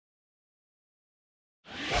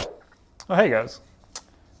Oh hey guys,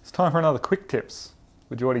 it's time for another quick tips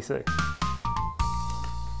with Jordi C.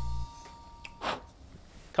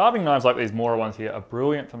 Carving knives like these Mora ones here are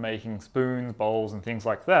brilliant for making spoons, bowls and things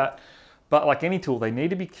like that, but like any tool they need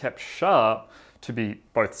to be kept sharp to be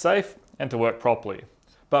both safe and to work properly.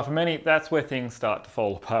 But for many, that's where things start to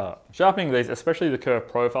fall apart. Sharpening these, especially the curved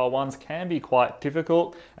profile ones, can be quite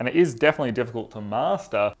difficult, and it is definitely difficult to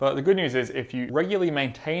master. But the good news is if you regularly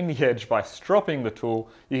maintain the edge by stropping the tool,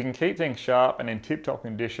 you can keep things sharp and in tip-top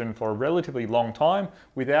condition for a relatively long time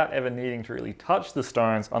without ever needing to really touch the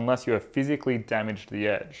stones unless you have physically damaged the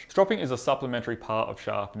edge. Stropping is a supplementary part of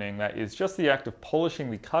sharpening that is just the act of polishing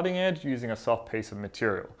the cutting edge using a soft piece of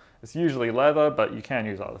material. It's usually leather, but you can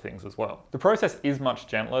use other things as well. The process is much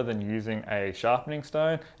gentler than using a sharpening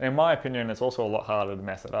stone, and in my opinion, it's also a lot harder to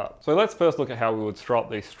mess it up. So let's first look at how we would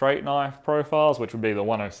strop these straight knife profiles, which would be the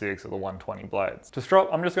 106 or the 120 blades. To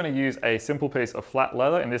strop, I'm just going to use a simple piece of flat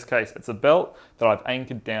leather. In this case, it's a belt that I've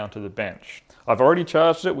anchored down to the bench. I've already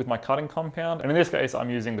charged it with my cutting compound, and in this case,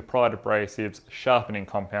 I'm using the Pride Abrasives sharpening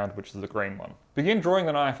compound, which is the green one. Begin drawing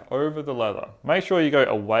the knife over the leather. Make sure you go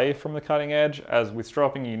away from the cutting edge, as with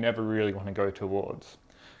stropping you never really want to go towards.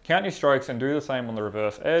 Count your strokes and do the same on the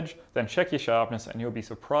reverse edge, then check your sharpness and you'll be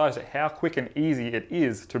surprised at how quick and easy it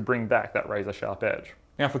is to bring back that razor sharp edge.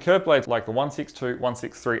 Now for curved blades like the 162,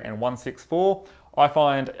 163 and 164, I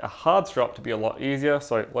find a hard strop to be a lot easier,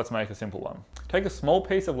 so let's make a simple one. Take a small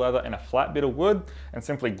piece of leather and a flat bit of wood and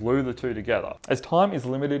simply glue the two together. As time is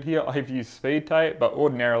limited here, I've used speed tape, but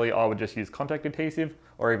ordinarily I would just use contact adhesive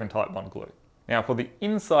or even Type 1 glue. Now for the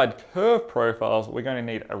inside curve profiles, we're going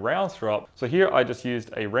to need a round strop. So here I just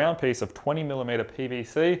used a round piece of 20mm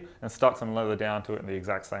PVC and stuck some leather down to it in the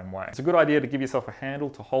exact same way. It's a good idea to give yourself a handle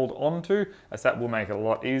to hold on to, as that will make it a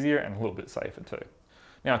lot easier and a little bit safer too.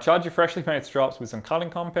 Now charge your freshly made strops with some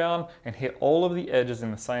cutting compound and hit all of the edges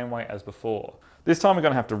in the same way as before. This time we're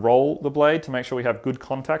going to have to roll the blade to make sure we have good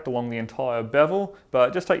contact along the entire bevel,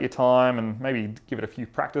 but just take your time and maybe give it a few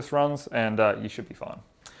practice runs and you should be fine.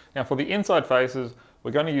 Now for the inside faces,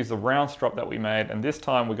 we're going to use the round strop that we made, and this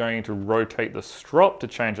time we're going to rotate the strop to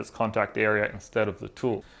change its contact area instead of the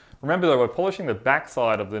tool. Remember though, we're polishing the back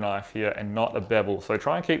side of the knife here and not a bevel, so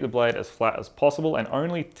try and keep the blade as flat as possible and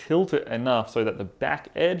only tilt it enough so that the back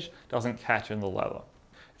edge doesn't catch in the leather.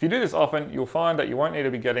 If you do this often, you'll find that you won't need to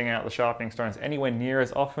be getting out the sharpening stones anywhere near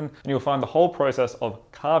as often, and you'll find the whole process of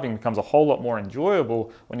carving becomes a whole lot more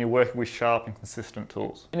enjoyable when you're working with sharp and consistent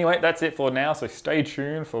tools. Anyway, that's it for now, so stay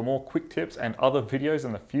tuned for more quick tips and other videos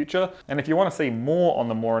in the future. And if you want to see more on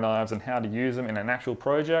the Mora knives and how to use them in an actual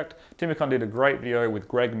project, Timbecon did a great video with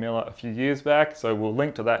Greg Miller a few years back, so we'll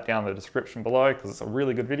link to that down in the description below because it's a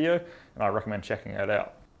really good video and I recommend checking it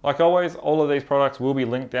out. Like always, all of these products will be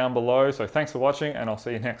linked down below, so thanks for watching and I'll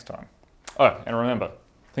see you next time. Oh, and remember,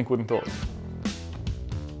 think wooden thoughts.